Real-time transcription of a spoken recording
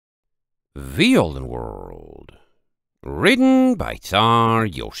The Olden World. Written by Czar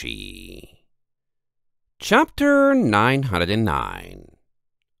Yoshi. Chapter 909.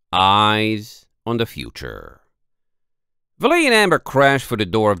 Eyes on the Future. Valet and Amber crashed through the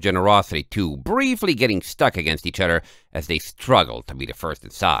door of Generosity 2, briefly getting stuck against each other as they struggled to be the first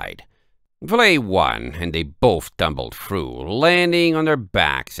inside. Valet won, and they both tumbled through, landing on their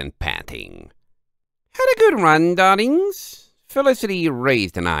backs and panting. "Had a good run, darlings?" Felicity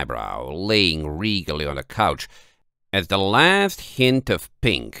raised an eyebrow, laying regally on the couch, as the last hint of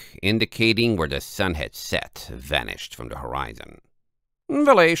pink, indicating where the sun had set, vanished from the horizon.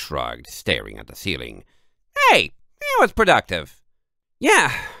 Valet shrugged, staring at the ceiling. "Hey, it was productive."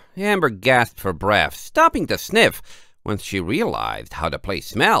 "Yeah," Amber gasped for breath, stopping to sniff once she realized how the place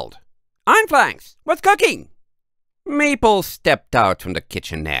smelled. "I'm flanks. What's cooking?" Maple stepped out from the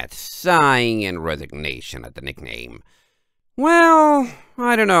kitchenette, sighing in resignation at the nickname. "Well,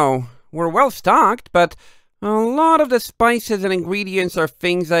 I don't know. We're well stocked, but a lot of the spices and ingredients are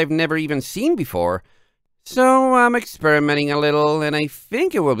things I've never even seen before. So I'm experimenting a little, and I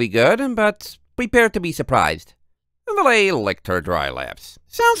think it will be good, but prepare to be surprised." Valet licked her dry lips.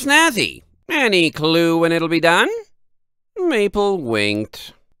 "Sounds snazzy. Any clue when it'll be done?" Maple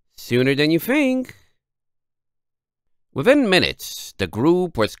winked. "Sooner than you think." Within minutes, the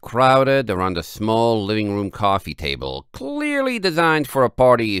group was crowded around a small living room coffee table, clearly designed for a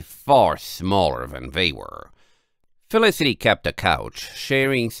party far smaller than they were. Felicity kept the couch,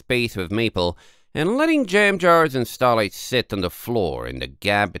 sharing space with Maple, and letting Jam Jars and Starlight sit on the floor in the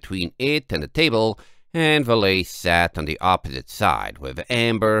gap between it and the table, and Valet sat on the opposite side, with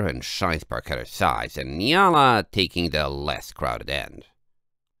Amber and Shinespark at her sides, and Nyala taking the less crowded end.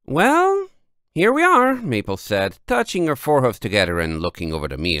 "Well, here we are," Maple said, touching her foreheads together and looking over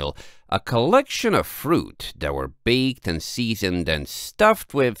the meal, a collection of fruit that were baked and seasoned and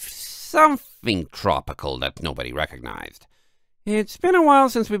stuffed with something tropical that nobody recognized. "It's been a while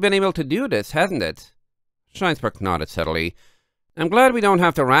since we've been able to do this, hasn't it?" Shinespark nodded subtly. "I'm glad we don't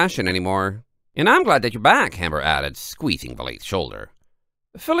have to ration anymore." "And I'm glad that you're back," Amber added, squeezing Valet's shoulder.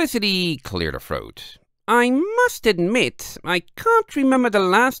 Felicity cleared her throat. "I must admit, I can't remember the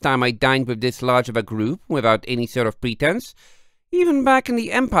last time I dined with this large of a group without any sort of pretense. Even back in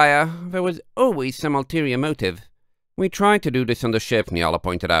the Empire, there was always some ulterior motive." "We tried to do this on the ship," Nyala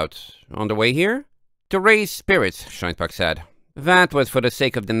pointed out. "On the way here?" "To raise spirits," Shinespark said. "That was for the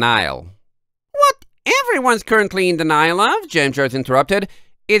sake of denial." "What everyone's currently in denial of," Jamjars interrupted,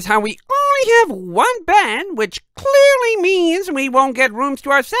 "is how we only have one bed, which clearly means we won't get rooms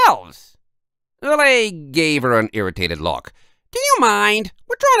to ourselves." Valet gave her an irritated look. "Do you mind?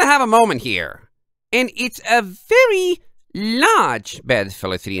 We're trying to have a moment here." "And it's a very large bed,"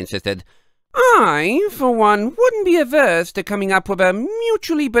 Felicity insisted. "I, for one, wouldn't be averse to coming up with a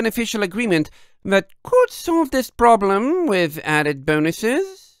mutually beneficial agreement that could solve this problem with added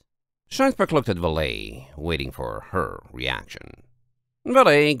bonuses." Shinespark looked at Valet, waiting for her reaction.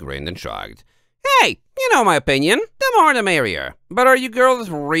 Valet grinned and shrugged. "Hey, you know my opinion. The more the merrier. But are you girls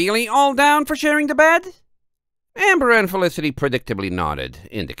really all down for sharing the bed?" Amber and Felicity predictably nodded,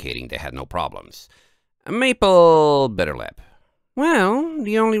 indicating they had no problems. Maple bit her lip. "Well,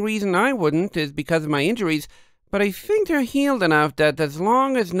 the only reason I wouldn't is because of my injuries, but I think they're healed enough that as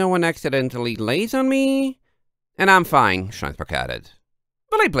long as no one accidentally lays on me..." "And I'm fine," Shinespark added.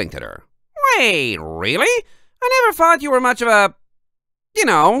 Valet blinked at her. "Wait, really? I never thought you were much of a... you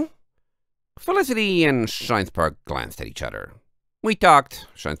know..." Felicity and Shinespark glanced at each other. "We talked,"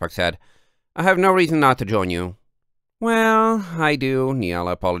 Shinespark said. "I have no reason not to join you." "Well, I do,"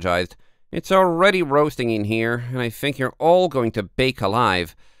 Nyala apologized. "It's already roasting in here, and I think you're all going to bake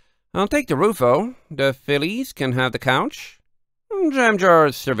alive. I'll take the roof, though. The fillies can have the couch."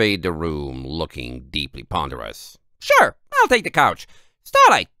 Jamjar surveyed the room, looking deeply ponderous. "Sure, I'll take the couch.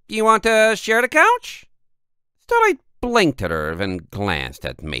 Starlight, do you want to share the couch?" Starlight blinked at her, then glanced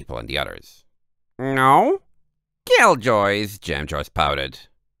at Maple and the others. "No?" "Killjoys," Jamjars pouted.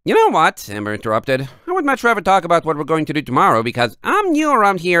 "You know what?" Amber interrupted. "I would much rather talk about what we're going to do tomorrow, because I'm new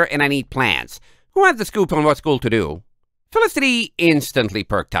around here and I need plans. Who has the scoop on what school to do?" Felicity instantly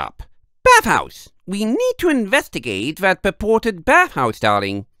perked up. "Bathhouse! We need to investigate that purported bathhouse,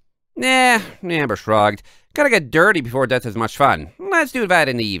 darling." Amber shrugged. "Gotta get dirty before that's as much fun. Let's do that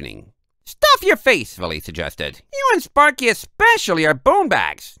in the evening." "Stuff your face," Valet suggested. "You and Sparky especially are bone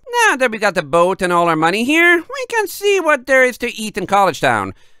bags. Now that we got the boat and all our money here, we can see what there is to eat in College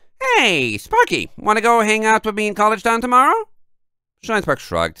Town. Hey, Sparky, want to go hang out with me in College Town tomorrow?" Shinespark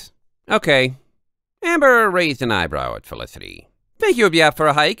shrugged. "Okay." Amber raised an eyebrow at Felicity. "Think you'd be up for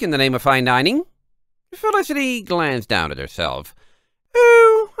a hike in the name of fine dining?" Felicity glanced down at herself.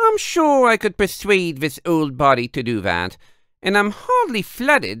 "Oh, I'm sure I could persuade this old body to do that, and I'm hardly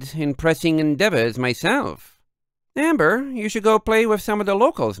flooded in pressing endeavors myself. Amber, you should go play with some of the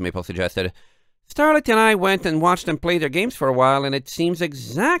locals, Maple suggested. Starlight and I went and watched them play their games for a while, and it seems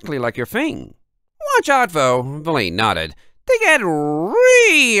exactly like your thing. Watch out, though, Valet nodded. They get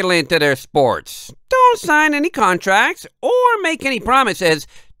real into their sports. Don't sign any contracts or make any promises.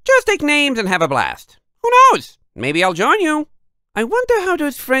 Just take names and have a blast. Who knows? Maybe I'll join you. I wonder how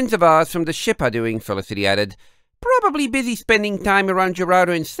those friends of ours from the ship are doing, Felicity added. Probably busy spending time around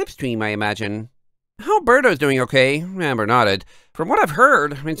Gerardo and Slipstream, I imagine. How Birdo's doing okay? Amber nodded. From what I've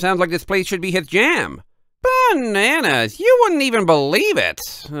heard, it sounds like this place should be his jam. Bananas, you wouldn't even believe it.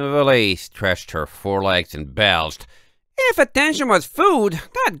 Valet stretched her forelegs and belched. If attention was food,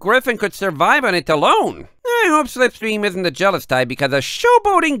 that griffin could survive on it alone. I hope Slipstream isn't the jealous type, because a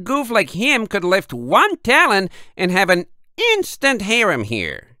showboating goof like him could lift one talon and have an instant harem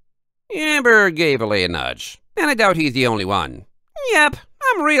here. Amber gave Valet a nudge, and I doubt he's the only one. Yep,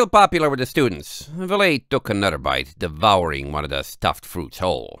 I'm real popular with the students. Valet took another bite, devouring one of the stuffed fruits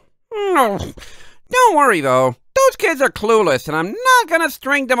whole. No, don't worry, though. Those kids are clueless, and I'm not gonna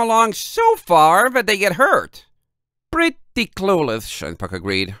string them along so far that they get hurt. Pretty clueless, Shinepuck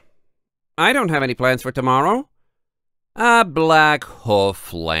agreed. I don't have any plans for tomorrow. A black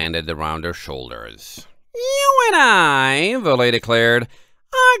hoof landed around her shoulders. You and I, Valet declared,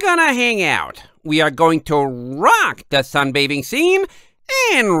 are gonna hang out. We are going to rock the sunbathing scene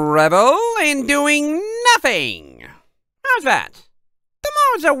and revel in doing nothing. How's that?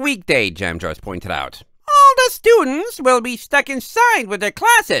 Tomorrow's a weekday, Jamjars pointed out. All the students will be stuck inside with their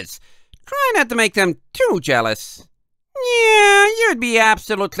classes. Try not to make them too jealous. Yeah, you'd be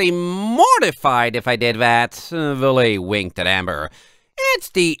absolutely mortified if I did that, Valet winked at Amber. It's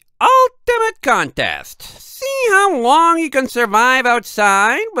the ultimate contest. See how long you can survive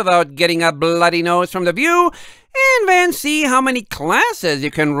outside without getting a bloody nose from the view, and then see how many classes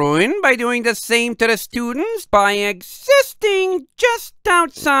you can ruin by doing the same to the students by existing just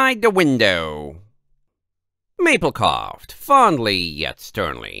outside the window. Maple coughed, fondly yet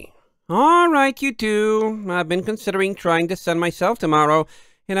sternly. All right, you two. I've been considering trying to sun myself tomorrow,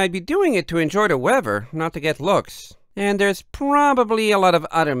 and I'd be doing it to enjoy the weather, not to get looks. And there's probably a lot of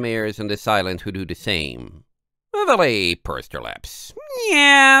other mayors on this island who do the same. Valet pursed her lips.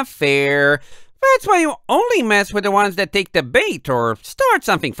 Yeah, fair. That's why you only mess with the ones that take the bait or start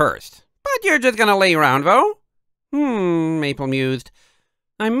something first. But you're just gonna lay around, though? Maple mused.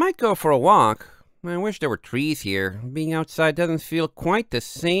 I might go for a walk. I wish there were trees here. Being outside doesn't feel quite the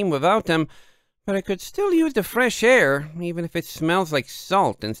same without them, but I could still use the fresh air, even if it smells like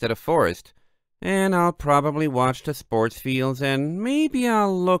salt instead of forest. And I'll probably watch the sports fields, and maybe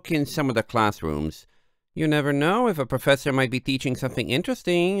I'll look in some of the classrooms. You never know if a professor might be teaching something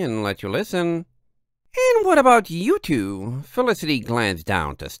interesting and let you listen. And what about you two? Felicity glanced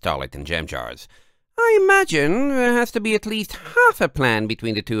down to Starlight and Jamjars. I imagine there has to be at least half a plan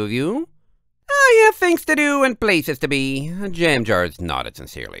between the two of you. I have things to do and places to be. Jamjars nodded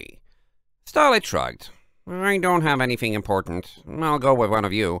sincerely. Starlight shrugged. I don't have anything important. I'll go with one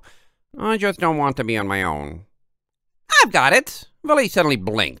of you. I just don't want to be on my own. I've got it. Valet suddenly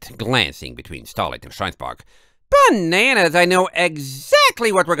blinked, glancing between Starlight and Shinespark. Bananas, I know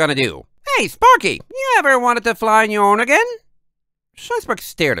exactly what we're gonna do. Hey, Sparky, you ever wanted to fly on your own again? Shinespark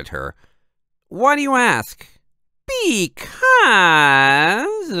stared at her. Why do you ask? Because,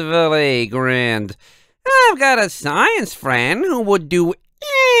 Valet grinned, I've got a science friend who would do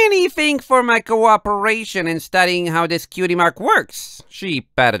anything for my cooperation in studying how this cutie mark works. She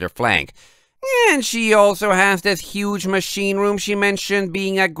patted her flank. And she also has this huge machine room she mentioned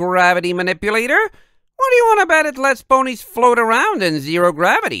being a gravity manipulator. What do you want to bet it lets ponies float around in zero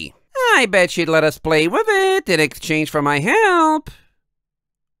gravity? I bet she'd let us play with it in exchange for my help.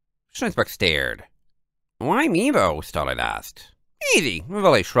 Shinespark stared. Why me, though? Starlight asked. Easy,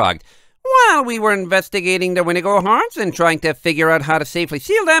 Valet shrugged. While we were investigating the Winigo hearts and trying to figure out how to safely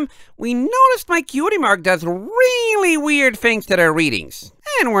seal them, we noticed my cutie mark does really weird things to their readings.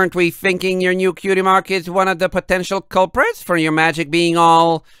 And weren't we thinking your new cutie mark is one of the potential culprits for your magic being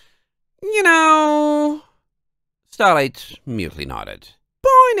all, you know... Starlight mutely nodded.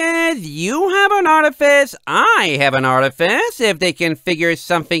 Point is, you have an artifice, I have an artifice. If they can figure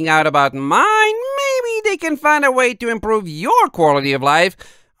something out about mine, maybe they can find a way to improve your quality of life,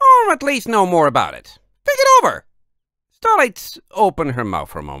 or at least know more about it. Think it over. Starlight opened her mouth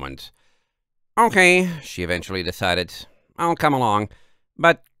for a moment. Okay, she eventually decided. I'll come along.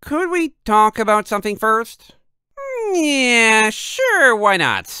 But could we talk about something first? Yeah, sure, why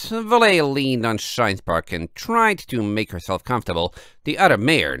not? Valet leaned on Shinespark and tried to make herself comfortable, the other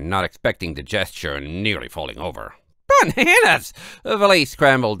mayor not expecting the gesture and nearly falling over. Bananas! Valet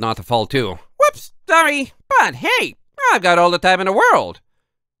scrambled not to fall too. Whoops, sorry, but hey, I've got all the time in the world.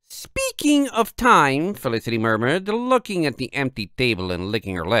 Speaking of time, Felicity murmured, looking at the empty table and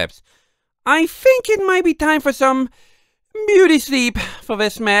licking her lips, I think it might be time for some beauty sleep for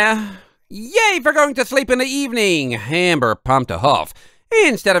this mare. Yay for going to sleep in the evening! Amber pumped a huff.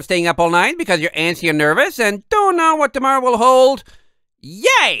 Instead of staying up all night because you're antsy and nervous and don't know what tomorrow will hold.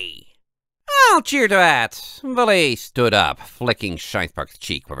 Yay! I'll cheer to that. Valet stood up, flicking Shinespark's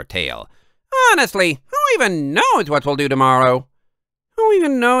cheek with her tail. Honestly, who even knows what we'll do tomorrow? Who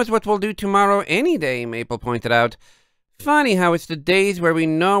even knows what we'll do tomorrow any day, Maple pointed out. Funny how it's the days where we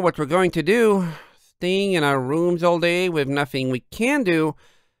know what we're going to do. Staying in our rooms all day with nothing we can do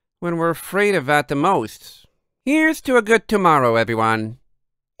when we're afraid of that the most. Here's to a good tomorrow, everyone.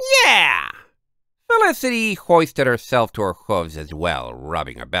 Yeah! Felicity hoisted herself to her hooves as well,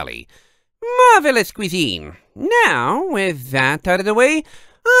 rubbing her belly. Marvelous cuisine. Now, with that out of the way,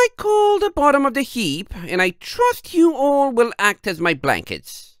 I call the bottom of the heap, and I trust you all will act as my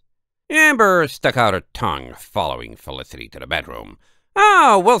blankets. Amber stuck out her tongue, following Felicity to the bedroom.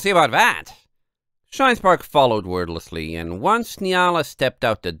 Oh, we'll see about that. Shinespark followed wordlessly, and once Nyala stepped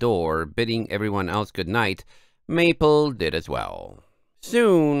out the door, bidding everyone else good night, Maple did as well.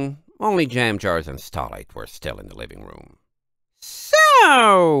 Soon, only Jam Jars and Starlight were still in the living room.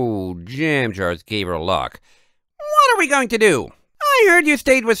 So, Jam Jars gave her a look. What are we going to do? I heard you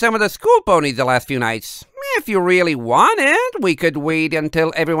stayed with some of the school ponies the last few nights. If you really wanted, we could wait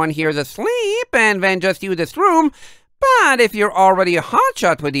until everyone here is asleep and then just use this room. But if you're already a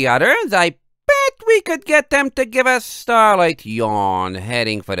hotshot with the others, I bet we could get them to give us. Starlight yawned,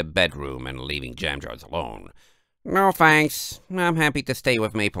 heading for the bedroom and leaving Jam Jars alone. No thanks. I'm happy to stay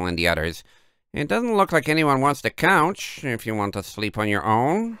with Maple and the others. It doesn't look like anyone wants the couch, if you want to sleep on your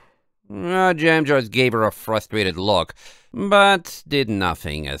own. Jam Jars gave her a frustrated look, but did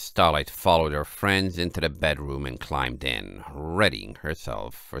nothing as Starlight followed her friends into the bedroom and climbed in, readying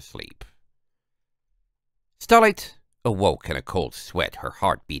herself for sleep. Starlight awoke in a cold sweat, her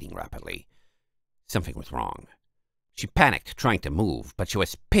heart beating rapidly. Something was wrong. She panicked, trying to move, but she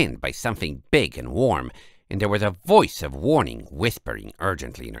was pinned by something big and warm, and there was a voice of warning whispering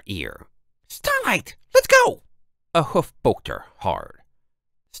urgently in her ear. Starlight, let's go! A hoof poked her hard.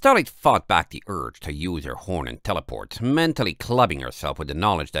 Starlight fought back the urge to use her horn and teleport, mentally clubbing herself with the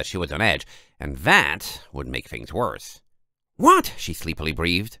knowledge that she was on edge, and that would make things worse. What? She sleepily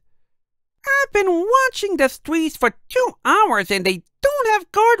breathed. I've been watching the streets for 2 hours and they don't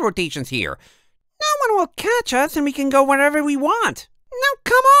have guard rotations here. No one will catch us and we can go wherever we want. Now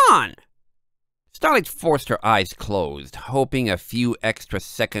come on! Starlight forced her eyes closed, hoping a few extra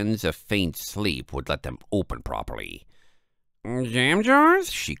seconds of faint sleep would let them open properly. Jam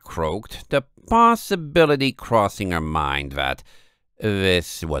Jars? She croaked, the possibility crossing her mind that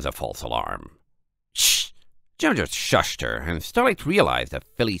this was a false alarm. Shh! Jam Jars shushed her, and Starlight realized that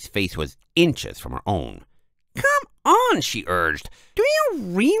Philly's face was inches from her own. Come on, she urged. Do you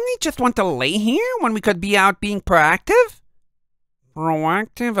really just want to lay here when we could be out being proactive?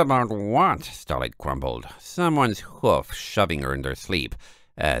 Proactive about what? Starlight grumbled, someone's hoof shoving her in their sleep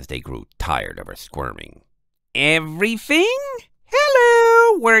as they grew tired of her squirming. Everything?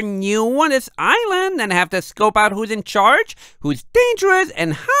 Hello! We're new on this island and have to scope out who's in charge, who's dangerous,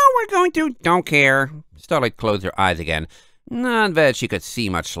 and how we're going to... Don't care. Starlight closed her eyes again. Not that she could see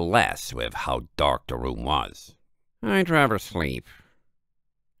much less with how dark the room was. I'd rather sleep.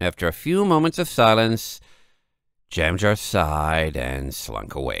 After a few moments of silence, Jam Jar sighed and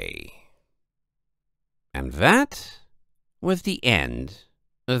slunk away. And that was the end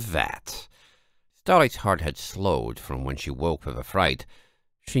of that. Starlight's heart had slowed from when she woke with a fright.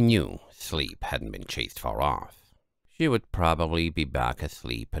 She knew sleep hadn't been chased far off. She would probably be back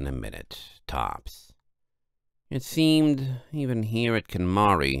asleep in a minute, tops. It seemed, even here at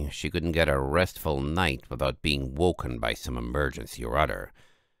Kanmari, she couldn't get a restful night without being woken by some emergency or other.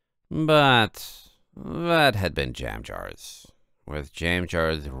 But that had been Jam Jars. Was Jam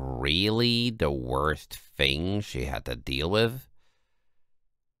Jars really the worst thing she had to deal with?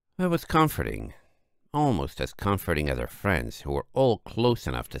 It was comforting. Almost as comforting as her friends, who were all close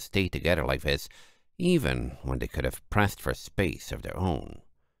enough to stay together like this, even when they could have pressed for space of their own.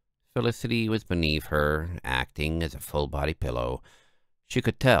 Felicity was beneath her, acting as a full-body pillow. She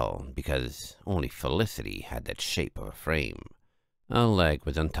could tell, because only Felicity had that shape of a frame. A leg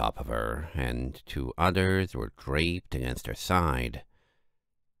was on top of her, and 2 others were draped against her side.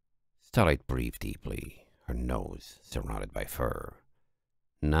 Starlight breathed deeply, her nose surrounded by fur.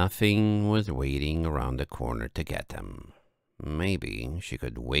 Nothing was waiting around the corner to get them. Maybe she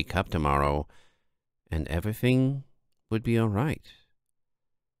could wake up tomorrow and everything would be all right.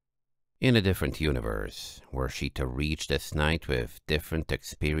 In a different universe, were she to reach this night with different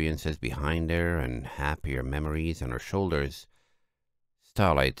experiences behind her and happier memories on her shoulders,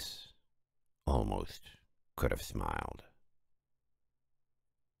 Starlight almost could have smiled.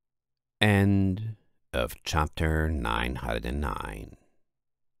 End of chapter 909.